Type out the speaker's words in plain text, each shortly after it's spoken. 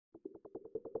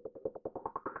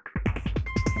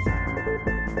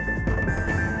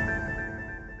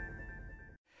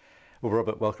Well,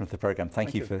 Robert, welcome to the programme.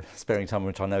 Thank you for sparing time,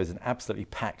 which I know is an absolutely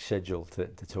packed schedule to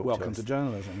talk to us. Welcome to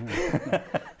journalism. Yeah.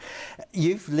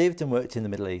 You've lived and worked in the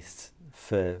Middle East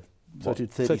for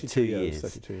 32 years.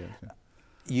 32 years, yeah.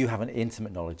 You have an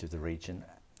intimate knowledge of the region.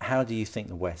 How do you think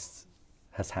the West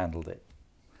has handled it?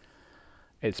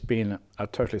 It's been a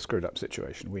totally screwed up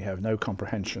situation. We have no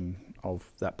comprehension of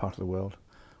that part of the world.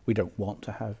 We don't want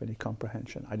to have any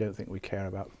comprehension. I don't think we care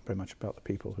very much about the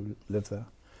people who live there.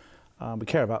 We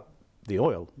care about the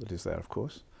oil that is there, of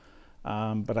course.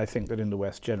 But I think that in the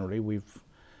West generally we've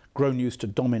grown used to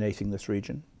dominating this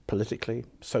region politically,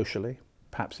 socially,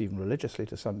 perhaps even religiously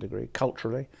to some degree,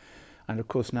 culturally, and of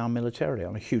course now militarily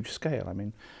on a huge scale. I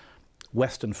mean,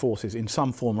 Western forces in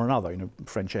some form or another, you know,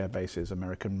 French air bases,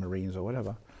 American Marines or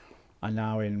whatever, are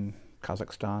now in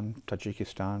Kazakhstan,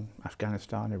 Tajikistan,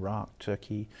 Afghanistan, Iraq,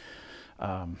 Turkey,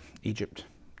 Egypt,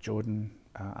 Jordan,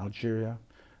 Algeria.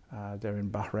 They're in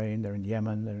Bahrain, they're in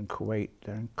Yemen, they're in Kuwait,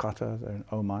 they're in Qatar, they're in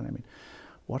Oman. I mean,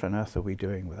 what on earth are we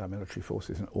doing with our military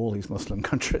forces in all these Muslim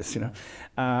countries, you know?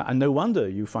 And no wonder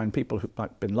you find people who,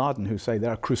 like Bin Laden who say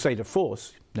they're a crusader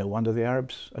force. No wonder the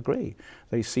Arabs agree.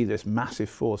 They see this massive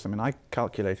force. I mean, I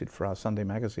calculated for our Sunday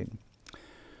magazine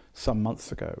some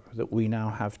months ago that we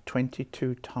now have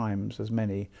 22 times as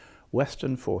many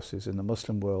Western forces in the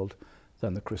Muslim world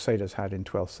than the Crusaders had in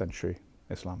 12th century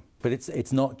Islam. But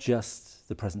it's not just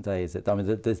the present day, is it? I mean,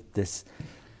 this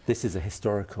is a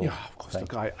historical. Yeah, of course.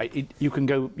 Look,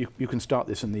 you can start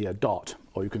this in the dot,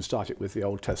 or you can start it with the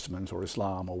Old Testament or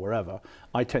Islam or wherever.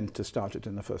 I tend to start it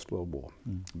in the First World War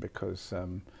because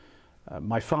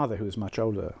my father, who was much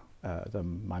older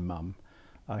than my mum,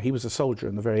 he was a soldier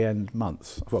in the very end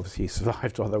months. Obviously, he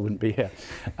survived, or I wouldn't be here.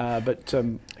 But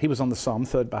he was on the Somme,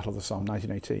 Third Battle of the Somme,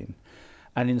 1918,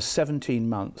 and in 17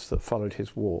 months that followed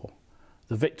his war,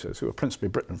 the victors, who were principally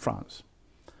Britain and France,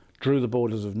 drew the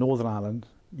borders of Northern Ireland,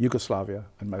 Yugoslavia,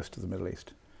 and most of the Middle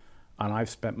East. And I've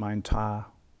spent my entire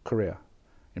career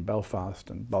in Belfast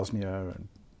and Bosnia and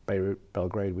Beirut,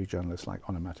 Belgrade, we journalists like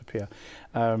onomatopoeia,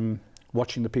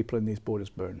 watching the people in these borders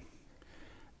burn.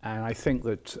 And I think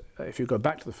that if you go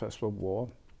back to the First World War,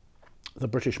 the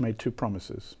British made two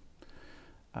promises.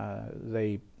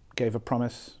 They gave a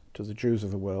promise to the Jews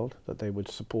of the world that they would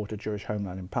support a Jewish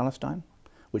homeland in Palestine,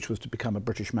 which was to become a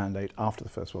British mandate after the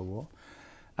First World War.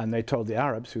 And they told the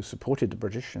Arabs, who supported the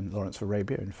British in Lawrence of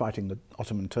Arabia in fighting the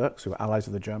Ottoman Turks, who were allies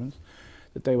of the Germans,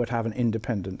 that they would have an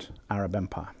independent Arab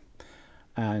empire.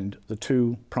 And the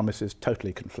two promises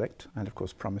totally conflict, and of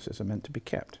course promises are meant to be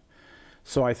kept.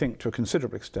 So I think to a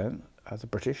considerable extent, the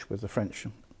British, with the French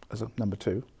as a number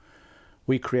two,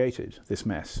 we created this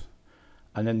mess.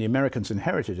 And then the Americans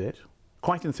inherited it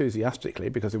quite enthusiastically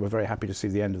because they were very happy to see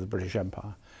the end of the British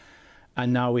Empire.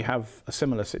 And now we have a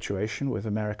similar situation with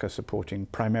America supporting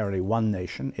primarily one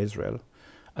nation, Israel,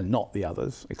 and not the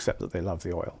others, except that they love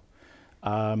the oil.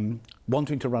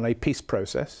 Wanting to run a peace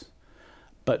process,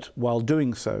 but while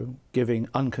doing so, giving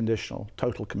unconditional,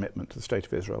 total commitment to the State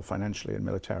of Israel financially and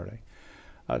militarily.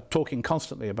 Talking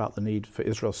constantly about the need for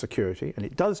Israel's security, and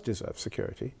it does deserve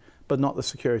security, but not the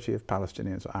security of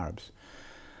Palestinians or Arabs.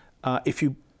 If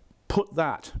you put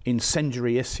that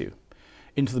incendiary issue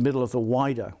into the middle of the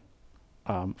wider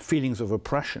feelings of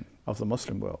oppression of the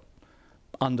Muslim world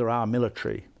under our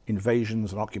military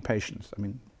invasions and occupations. I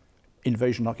mean,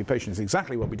 invasion and occupation is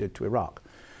exactly what we did to Iraq,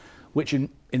 which in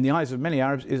the eyes of many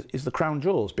Arabs is the crown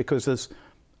jewels, because there's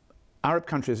Arab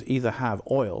countries either have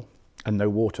oil and no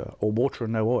water, or water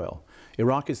and no oil.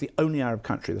 Iraq is the only Arab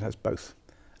country that has both,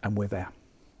 and we're there.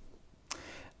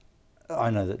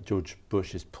 I know that George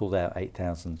Bush has pulled out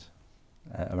 8,000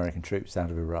 American troops out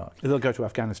of Iraq. They'll go to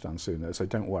Afghanistan soon, though, so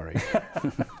don't worry.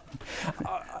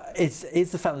 It's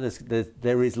the fact that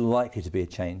there is likely to be a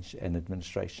change in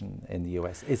administration in the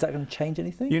US. Is that going to change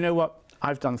anything? You know what?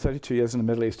 I've done 32 years in the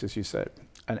Middle East, as you said,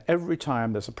 and every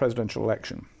time there's a presidential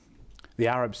election, the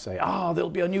Arabs say, oh, there'll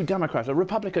be a new Democrat, a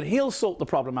Republican, he'll sort the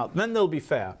problem out, then they'll be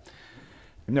fair.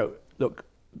 No, look,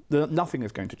 nothing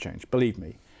is going to change, believe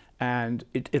me. And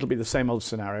it'll be the same old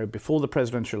scenario. Before the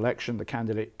presidential election, the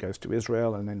candidate goes to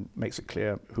Israel and then makes it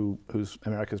clear who's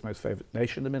America's most favourite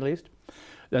nation in the Middle East.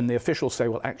 Then the officials say,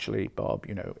 well, actually, Bob,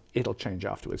 you know, it'll change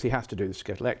afterwards. He has to do this to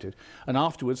get elected. And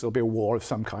afterwards, there'll be a war of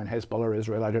some kind, Hezbollah or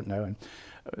Israel, I don't know. And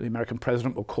the American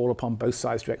president will call upon both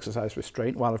sides to exercise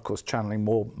restraint, while, of course, channeling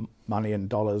more money and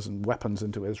dollars and weapons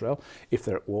into Israel if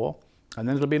they're at war. And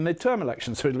then it'll be a midterm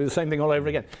election, so it'll be the same thing all over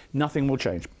again. Nothing will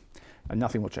change. And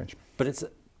nothing will change. But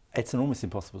it's an almost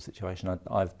impossible situation.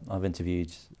 I've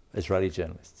interviewed Israeli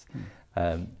journalists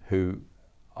who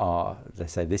they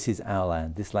say, this is our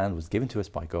land. This land was given to us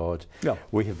by God. Yeah.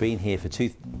 We have been here for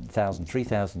 2,000,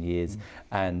 3,000 years,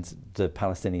 and the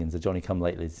Palestinians are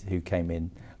Johnny-come-latelys who came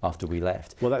in after we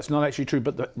left. Well, that's not actually true,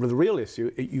 but the real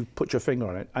issue, you put your finger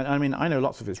on it. And I mean, I know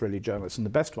lots of Israeli journalists, and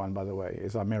the best one, by the way,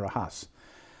 is Amira Haas.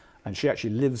 And she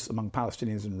actually lives among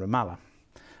Palestinians in Ramallah.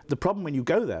 The problem when you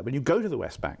go there, when you go to the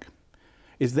West Bank,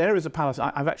 is there is a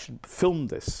Palestinian. I've actually filmed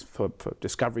this for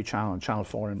Discovery Channel and Channel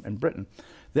 4 in Britain.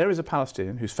 There is a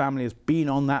Palestinian whose family has been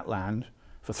on that land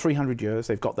for 300 years.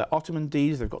 They've got their Ottoman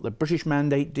deeds, they've got their British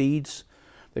Mandate deeds,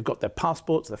 they've got their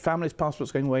passports, their family's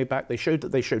passports going way back. They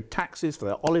showed taxes for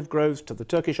their olive groves to the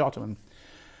Turkish Ottoman.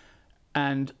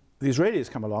 And the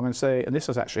Israelis come along and say, and this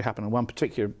has actually happened in one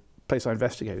particular place I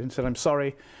investigated, and said, I'm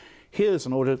sorry, here's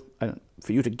an order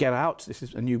for you to get out. This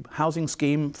is a new housing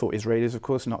scheme for Israelis, of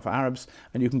course, not for Arabs,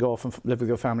 and you can go off and live with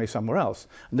your family somewhere else.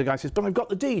 And the guy says, but I've got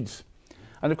the deeds.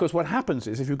 And of course what happens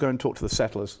is if you go and talk to the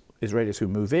settlers, Israelis who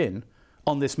move in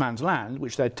on this man's land,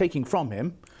 which they're taking from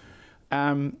him,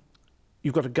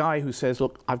 you've got a guy who says,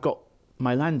 look, I've got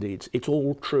my land deeds, it's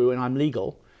all true and I'm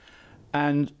legal.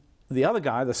 And the other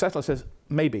guy, the settler, says,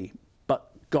 maybe,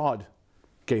 but God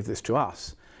gave this to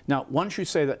us. Now, once you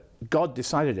say that God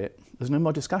decided it, there's no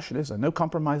more discussion, is there? No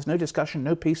compromise, no discussion,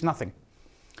 no peace, nothing.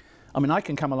 I mean, I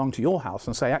can come along to your house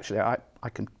and say, actually, I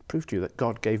can prove to you that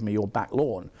God gave me your back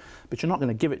lawn, but you're not going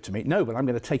to give it to me. No, but I'm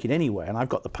going to take it anyway, and I've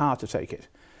got the power to take it.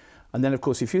 And then, of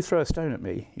course, if you throw a stone at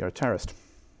me, you're a terrorist.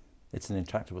 It's an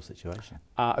intractable situation.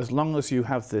 As long as you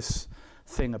have this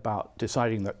thing about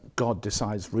deciding that God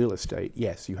decides real estate,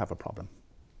 yes, you have a problem.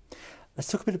 Let's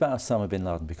talk a bit about Osama Bin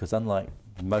Laden, because unlike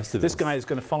most of this guy is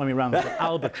going to follow me around with an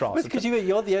albatross. Because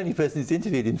you're the only person who's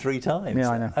interviewed him 3 times. Yeah,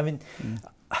 I know. I mean,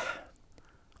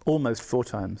 almost 4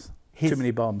 times. Too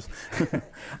many bombs. I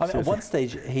mean, at one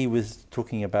stage he was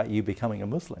talking about you becoming a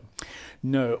Muslim.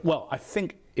 No, well, I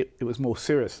think it was more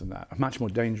serious than that, much more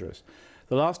dangerous.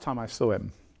 The last time I saw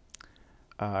him,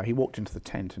 he walked into the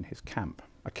tent in his camp,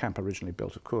 a camp originally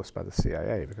built, of course, by the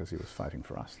CIA, because he was fighting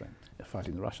for us then,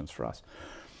 fighting the Russians for us.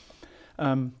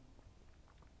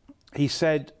 He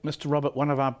said, Mr. Robert, one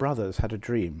of our brothers had a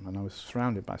dream, and I was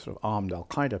surrounded by sort of armed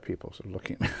Al-Qaeda people sort of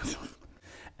looking at me.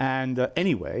 And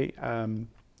anyway,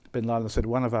 Bin Laden said,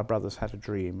 one of our brothers had a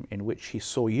dream in which he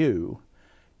saw you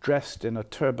dressed in a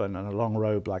turban and a long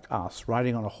robe like us,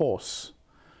 riding on a horse,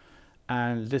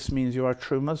 and this means you are a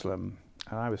true Muslim.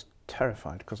 And I was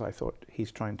terrified, because I thought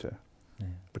he's trying to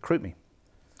recruit me.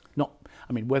 Not,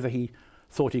 I mean, whether he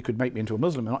thought he could make me into a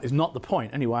Muslim or not is not the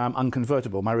point. Anyway, I'm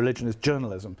unconvertible. My religion is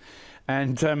journalism.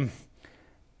 And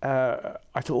I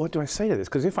thought, what do I say to this?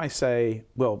 Because if I say,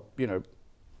 well, you know,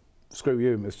 screw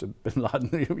you, Mr. Bin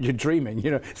Laden, you're dreaming,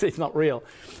 you know, it's not real.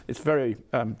 It's a very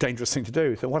dangerous thing to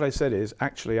do. So what I said is,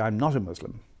 actually, I'm not a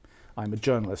Muslim. I'm a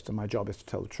journalist, and my job is to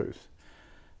tell the truth.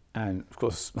 And, of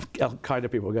course, Al-Qaeda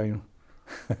people were going,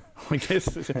 like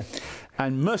this.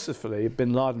 And mercifully,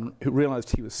 Bin Laden, who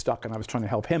realized he was stuck and I was trying to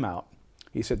help him out,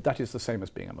 he said, that is the same as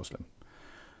being a Muslim.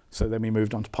 So then we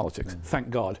moved on to politics, thank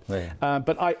God. Yeah.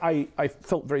 But I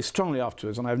felt very strongly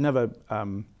afterwards, and I've never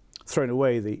thrown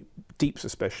away the deep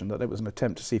suspicion that it was an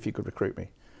attempt to see if he could recruit me.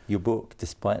 Your book,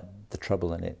 despite the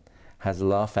trouble in it, has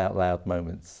laugh out loud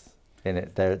moments in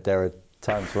it. There are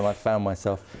times when I found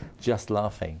myself just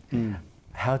laughing.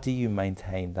 How do you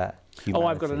maintain that humanity? Oh,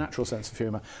 I've got a natural sense of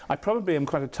humour. I probably am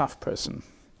quite a tough person.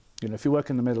 You know, if you work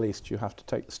in the Middle East, you have to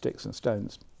take the sticks and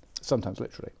stones, sometimes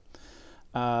literally.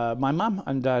 My mum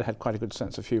and dad had quite a good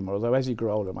sense of humour, although as he grew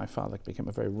older, my father became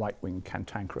a very right-wing,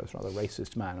 cantankerous, rather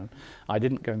racist man. And I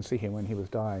didn't go and see him when he was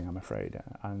dying, I'm afraid.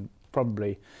 And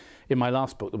probably in my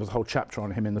last book, there was a whole chapter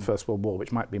on him in the First World War,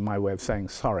 which might be my way of saying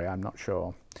sorry, I'm not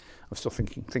sure. I'm still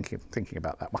thinking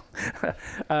about that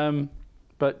one.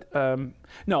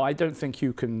 No, I don't think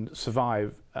you can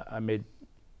survive amid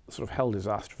sort of hell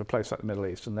disaster of a place like the Middle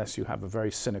East unless you have a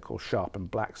very cynical, sharp and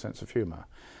black sense of humour,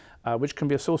 which can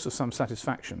be a source of some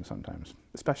satisfaction sometimes,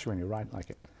 especially when you write like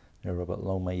it. Yeah, Robert,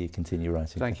 long may you continue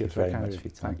writing. Thank you very very much for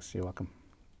your time. Thanks, you're welcome.